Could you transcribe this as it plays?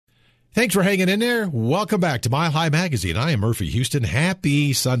Thanks for hanging in there. Welcome back to Mile High Magazine. I am Murphy Houston.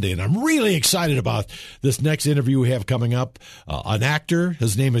 Happy Sunday, and I'm really excited about this next interview we have coming up. An actor,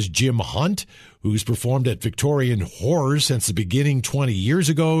 his name is Jim Hunt, who's performed at Victorian Horrors since the beginning 20 years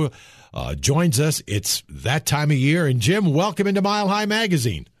ago, joins us. It's that time of year, and Jim, welcome into Mile High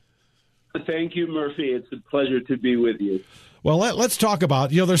Magazine. Thank you, Murphy. It's a pleasure to be with you. Well, let's talk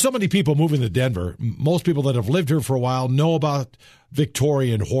about, there's so many people moving to Denver. Most people that have lived here for a while know about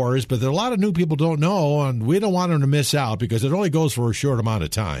Victorian Horrors, but there are a lot of new people don't know, and we don't want them to miss out because it only goes for a short amount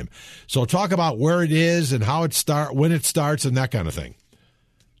of time. So talk about where it is and how when it starts and that kind of thing.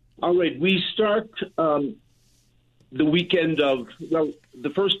 All right. We start the weekend of,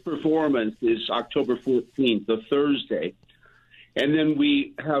 the first performance is October 14th, the Thursday. And then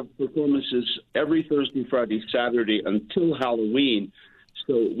we have performances every Thursday, Friday, Saturday until Halloween.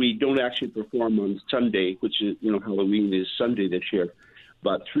 So we don't actually perform on Sunday, which is, Halloween is Sunday this year,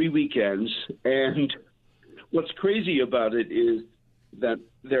 but 3 weekends. And what's crazy about it is that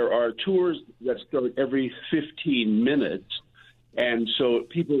there are tours that start every 15 minutes. And so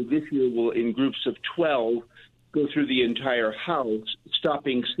people this year will, in groups of 12, go through the entire house,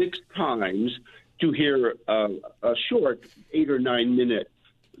 stopping 6 times to hear a short 8 or 9 minute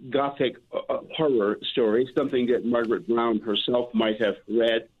Gothic horror story, something that Margaret Brown herself might have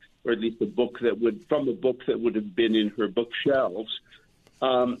read, or at least a book that would have been in her bookshelves.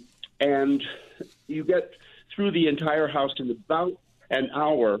 And you get through the entire house in about an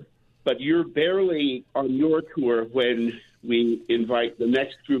hour, but you're barely on your tour when we invite the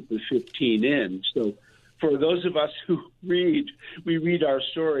next group of 15 in. So for those of us who we read our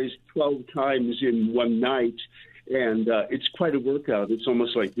stories 12 times in one night, and it's quite a workout. It's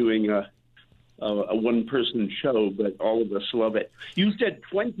almost like doing a one-person show, but all of us love it. You said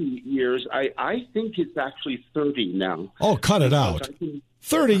 20 years. I think it's actually 30 now. Oh, cut it out.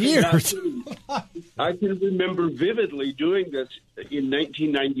 30 years. I can remember vividly doing this in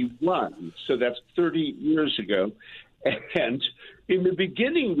 1991, so that's 30 years ago. And in the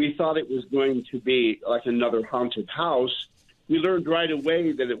beginning, we thought it was going to be like another haunted house. We learned right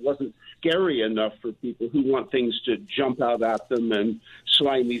away that it wasn't scary enough for people who want things to jump out at them and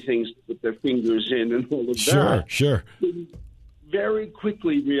slimy things to put their fingers in and all of that. Sure. We very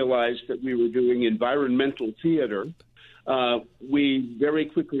quickly realized that we were doing environmental theater. We very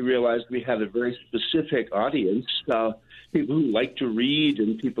quickly realized we had a very specific audience, people who like to read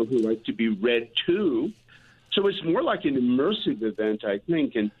and people who like to be read to. So it's more like an immersive event, I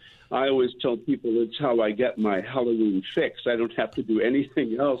think, and I always tell people it's how I get my Halloween fix. I don't have to do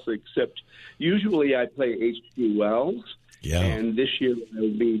anything else except usually I play H.G. Wells, and this year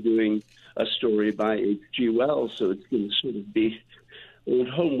I'll be doing a story by H.G. Wells, so it's going to sort of be old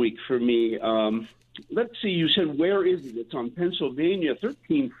home week for me. Let's see, you said, where is it? It's on Pennsylvania,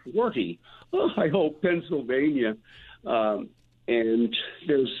 1340. Oh, I hope Pennsylvania. And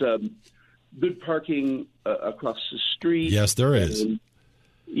there's good parking across the street. Yes, there is.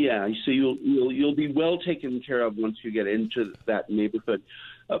 Yeah, so you'll be well taken care of once you get into that neighborhood.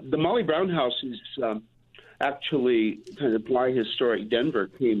 The Molly Brown House is actually kind of why Historic Denver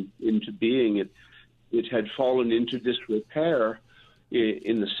came into being. It had fallen into disrepair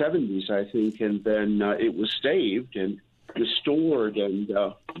in the 70s, I think, and then it was saved and restored, and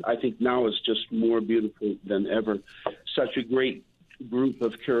I think now it's just more beautiful than ever. Such a great group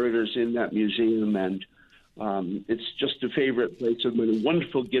of curators in that museum, and it's just a favorite place. And a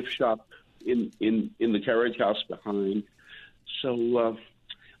wonderful gift shop in the carriage house behind. So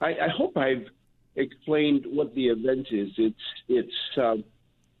I hope I've explained what the event is. It's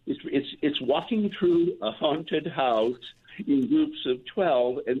walking through a haunted house in groups of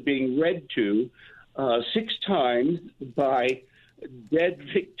 12 and being read to 6 times by dead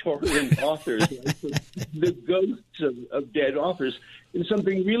Victorian authors, the ghosts of dead authors. And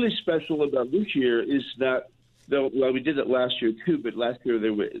something really special about this year is that, we did it last year too, but last year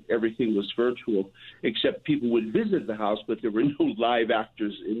everything was virtual, except people would visit the house, but there were no live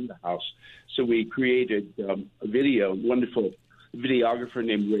actors in the house. So we created a video. A wonderful videographer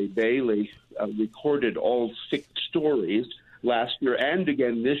named Ray Bailey recorded all 6 stories last year and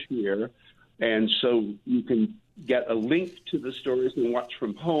again this year. And so you can get a link to the stories and watch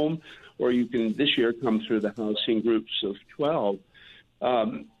from home, or you can this year come through the house in groups of 12.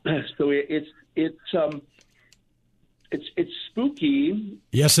 So it's spooky.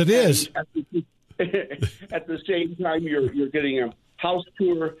 Yes, it is. At the same time, you're getting a house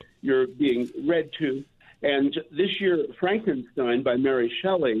tour. You're being read to, and this year, Frankenstein by Mary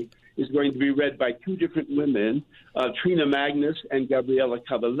Shelley is going to be read by 2 different women, Trina Magnus and Gabriella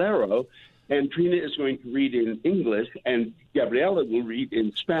Caballero. and Trina is going to read in English, and Gabriela will read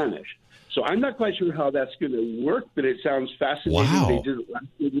in Spanish. So I'm not quite sure how that's going to work, but it sounds fascinating. Wow. They did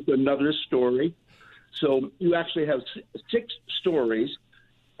it with another story. So you actually have 6 stories,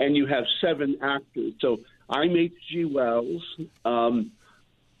 and you have 7 actors. So I'm H.G. Wells.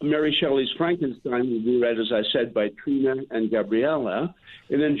 Mary Shelley's Frankenstein will be read, as I said, by Trina and Gabriela.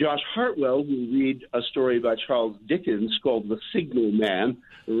 And then Josh Hartwell will read a story by Charles Dickens called The Signal Man,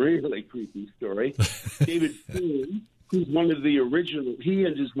 a really creepy story. David Poon, who's one of the original, he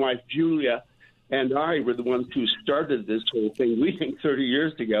and his wife Julia and I were the ones who started this whole thing, we think 30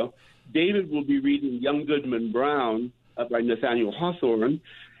 years ago. David will be reading Young Goodman Brown by Nathaniel Hawthorne.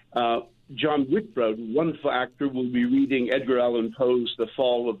 John Whitbread, wonderful actor, will be reading Edgar Allan Poe's The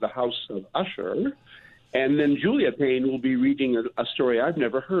Fall of the House of Usher. And then Julia Payne will be reading a story I've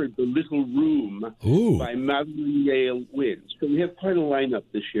never heard, The Little Room by Madeline Yale Wynn. So we have quite a lineup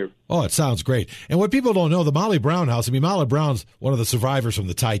this year. Oh, it sounds great. And what people don't know, the Molly Brown house, I mean, Molly Brown's one of the survivors from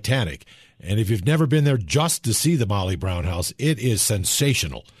the Titanic. And if you've never been there just to see the Molly Brown house, it is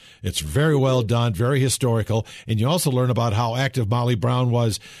sensational. It's very well done, very historical. And you also learn about how active Molly Brown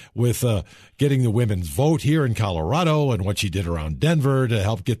was with getting the women's vote here in Colorado and what she did around Denver to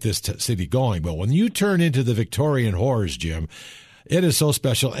help get this city going. But when you turn into the Victorian horrors, Jim, it is so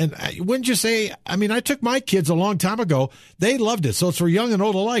special. And wouldn't you say, I mean, I took my kids a long time ago. They loved it. So it's for young and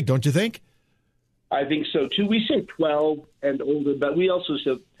old alike, don't you think? I think so, too. We say 12 and older, but we also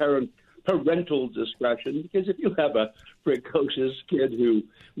say parental discretion, because if you have a precocious kid who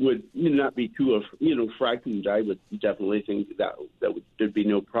would not be too, frightened, I would definitely think that there'd be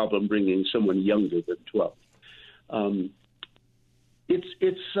no problem bringing someone younger than 12.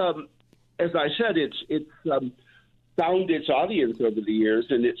 As I said, it's found its audience over the years,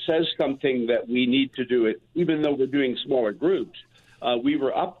 and it says something that we need to do it, even though we're doing smaller groups. We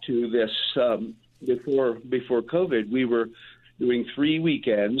were up to this before COVID. We were doing 3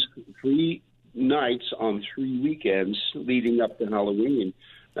 weekends, 3 nights on 3 weekends leading up to Halloween.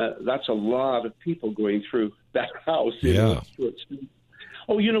 That's a lot of people going through that house. Yeah.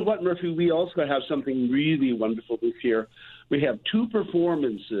 Oh, you know what, Murphy? We also have something really wonderful this year. We have 2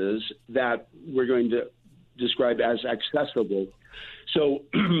 performances that we're going to describe as accessible. So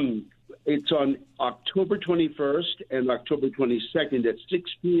it's on October 21st and October 22nd at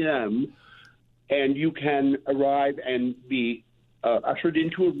 6 p.m., and you can arrive and be ushered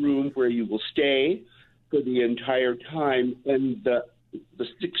into a room where you will stay for the entire time, and the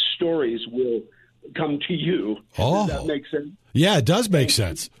 6 stories will come to you. Oh. Does that make sense? Yeah, it does make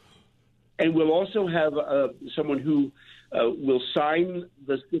sense. And we'll also have someone who will sign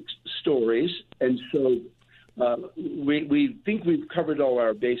the 6 stories, and so we think we've covered all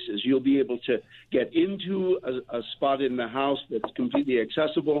our bases. You'll be able to get into a spot in the house that's completely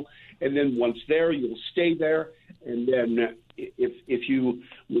accessible, and then once there, you'll stay there. And then if you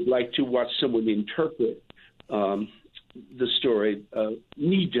would like to watch someone interpret the story,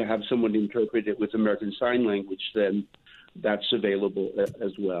 need to have someone interpret it with American Sign Language, then that's available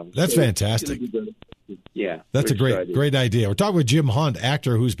as well. That's fantastic. Yeah. That's a great idea. We're talking with Jim Hunt,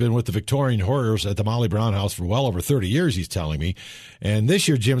 actor who's been with the Victorian Horrors at the Molly Brown House for well over 30 years, he's telling me. And this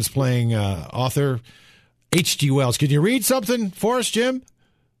year, Jim's playing author H.G. Wells. Can you read something for us, Jim?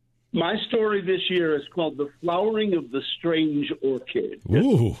 My story this year is called The Flowering of the Strange Orchid.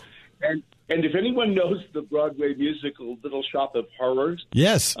 Ooh. And if anyone knows the Broadway musical Little Shop of Horrors.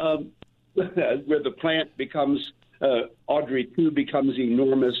 Yes. Where the plant becomes, Audrey 2 becomes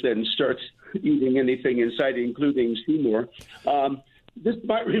enormous and starts eating anything in sight, including Seymour. This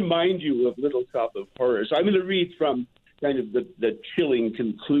might remind you of Little Shop of Horrors. I'm going to read from kind of the chilling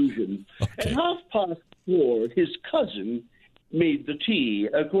conclusion. Okay. At 4:30, his cousin made the tea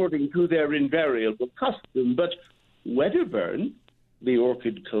according to their invariable custom, but Wedderburn, the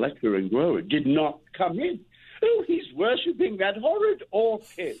orchid collector and grower, did not come in. Oh, he's worshipping that horrid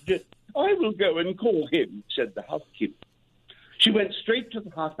orchid. I will go and call him, said the housekeeper. She went straight to the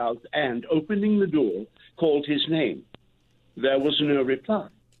hothouse and, opening the door, called his name. There was no reply.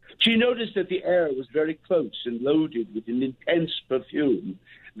 She noticed that the air was very close and loaded with an intense perfume.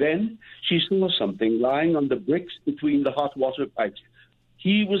 Then she saw something lying on the bricks between the hot water pipes.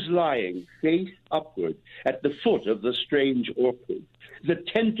 He was lying face upward at the foot of the strange orchid. The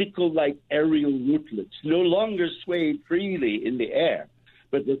tentacle-like aerial rootlets no longer swayed freely in the air,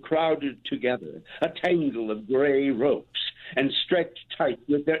 but were crowded together, a tangle of gray ropes, and stretched tight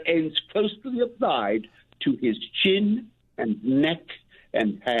with their ends closely applied to his chin and neck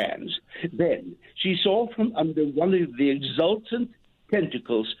and hands. Then she saw from under one of the exultant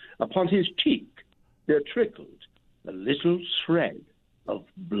tentacles upon his cheek there trickled a little thread of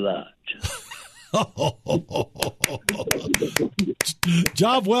blood.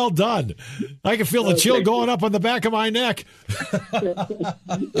 Job well done. I can feel the chill going up on the back of my neck.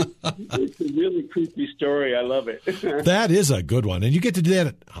 It's a really creepy story. I love it. That is a good one. And you get to do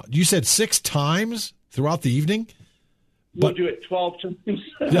that, you said 6 times throughout the evening? We'll do it 12 times.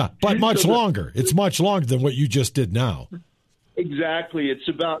 Yeah, but much longer. It's much longer than what you just did now. Exactly. It's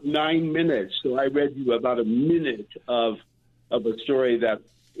about 9 minutes. So I read you about a minute of a story that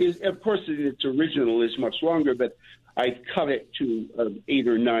is, of course, its original is much longer, but I cut it to an 8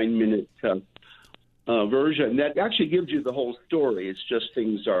 or 9 minute version that actually gives you the whole story. It's just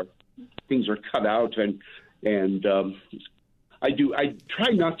things are cut out, and I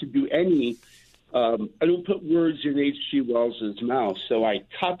try not to do any. I don't put words in H.G. Wells's mouth, so I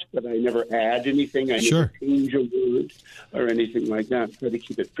cut, but I never add anything. I never change a word or anything like that. Try to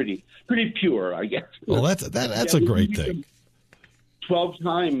keep it pretty pure, I guess. Well, that's a great thing. 12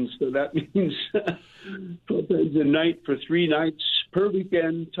 times, so that means 12 times a night for 3 nights per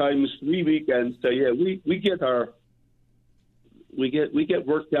weekend times 3 weekends. So yeah, we get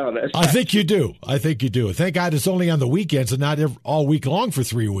worked out. I think you do. Thank God it's only on the weekends and not all week long for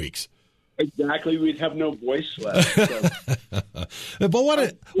 3 weeks. Exactly, we'd have no voice left. So. But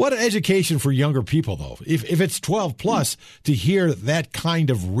what an education for younger people, though. If it's 12 plus, to hear that kind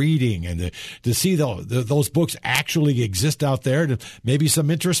of reading and to see those books actually exist out there, and maybe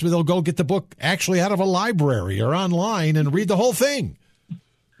some interest, they'll go get the book actually out of a library or online and read the whole thing.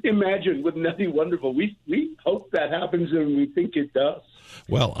 Imagine, wouldn't that be wonderful? We hope that happens, and we think it does.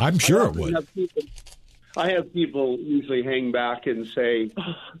 Well, I'm sure it would. I have people usually hang back and say,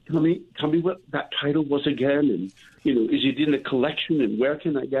 tell me what that title was again, and is it in a collection, and where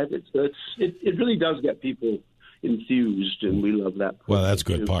can I get it? So it really does get people enthused, and we love that. Well, that's a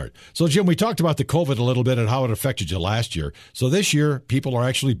good part. So, Jim, we talked about the COVID a little bit and how it affected you last year. So this year, people are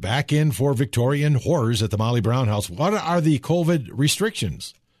actually back in for Victorian horrors at the Molly Brown House. What are the COVID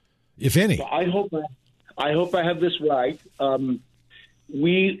restrictions, if any? Well, I hope I have this right.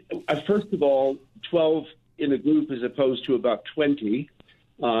 We first of all, 12 in a group as opposed to about 20,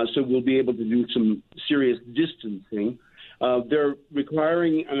 so we'll be able to do some serious distancing. They're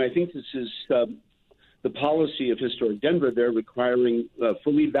requiring, and I think this is the policy of Historic Denver, they're requiring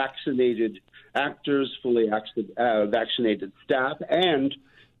fully vaccinated actors, fully vaccinated staff, and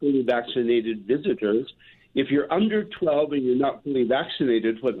fully vaccinated visitors. If you're under 12 and you're not fully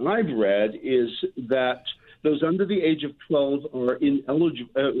vaccinated, what I've read is that those under the age of 12 are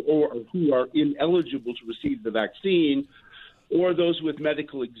ineligible, or who are ineligible to receive the vaccine, or those with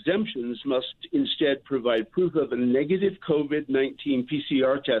medical exemptions must instead provide proof of a negative COVID-19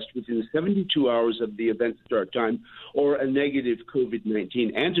 PCR test within 72 hours of the event start time, or a negative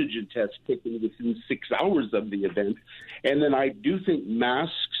COVID-19 antigen test taken within 6 hours of the event. And then I do think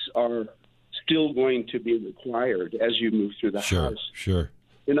masks are still going to be required as you move through the house. Sure.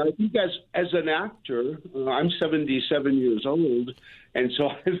 And I think as an actor, I'm 77 years old, and so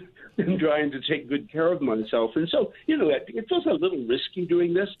I've been trying to take good care of myself. And so, it feels a little risky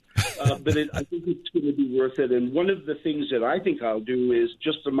doing this, but I think it's going to be worth it. And one of the things that I think I'll do is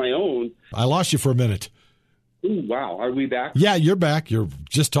just on my own. I lost you for a minute. Oh, wow. Are we back? Yeah, you're back. You're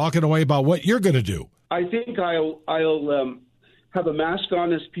just talking away about what you're going to do. I think I'll have a mask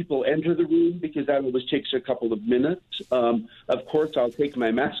on as people enter the room, because that always takes a couple of minutes. Of course, I'll take my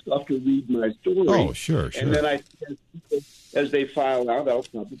mask off to read my story. Oh, sure. And then as they file out, I'll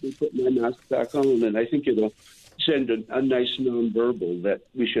probably put my mask back on, and I think it'll send a nice nonverbal that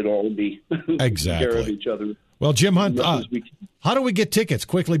we should all be taking care of each other. Well, Jim Hunt, how do we get tickets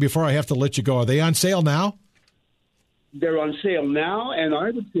quickly before I have to let you go? Are they on sale now? They're on sale now, and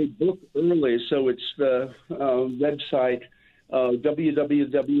I would say book early. So it's the website,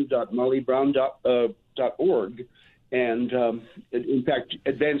 www.mollybrown.org, and in fact,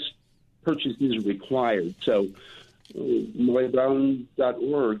 advanced purchase is required. So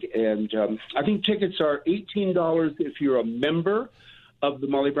mollybrown.org, and I think tickets are $18 if you're a member of the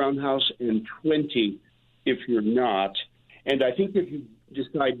Molly Brown House, and $20 if you're not. And I think if you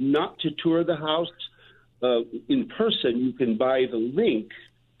decide not to tour the house in person, you can buy the link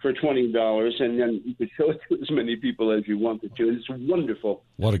for $20, and then you could show it to as many people as you wanted to. It's a wonderful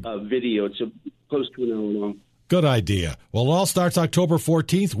video. It's close to an hour long. Good idea. Well, it all starts October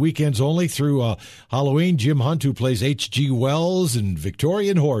 14th, weekends only through Halloween. Jim Hunt, who plays H.G. Wells in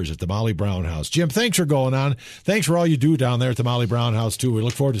Victorian Horrors at the Molly Brown House. Jim, thanks for going on. Thanks for all you do down there at the Molly Brown House, too. We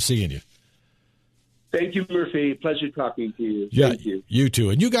look forward to seeing you. Thank you, Murphy. Pleasure talking to you. Yeah, Thank you. You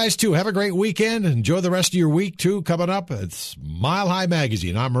too. And you guys, too. Have a great weekend. Enjoy the rest of your week, too, coming up. It's Mile High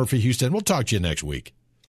Magazine. I'm Murphy Houston. We'll talk to you next week.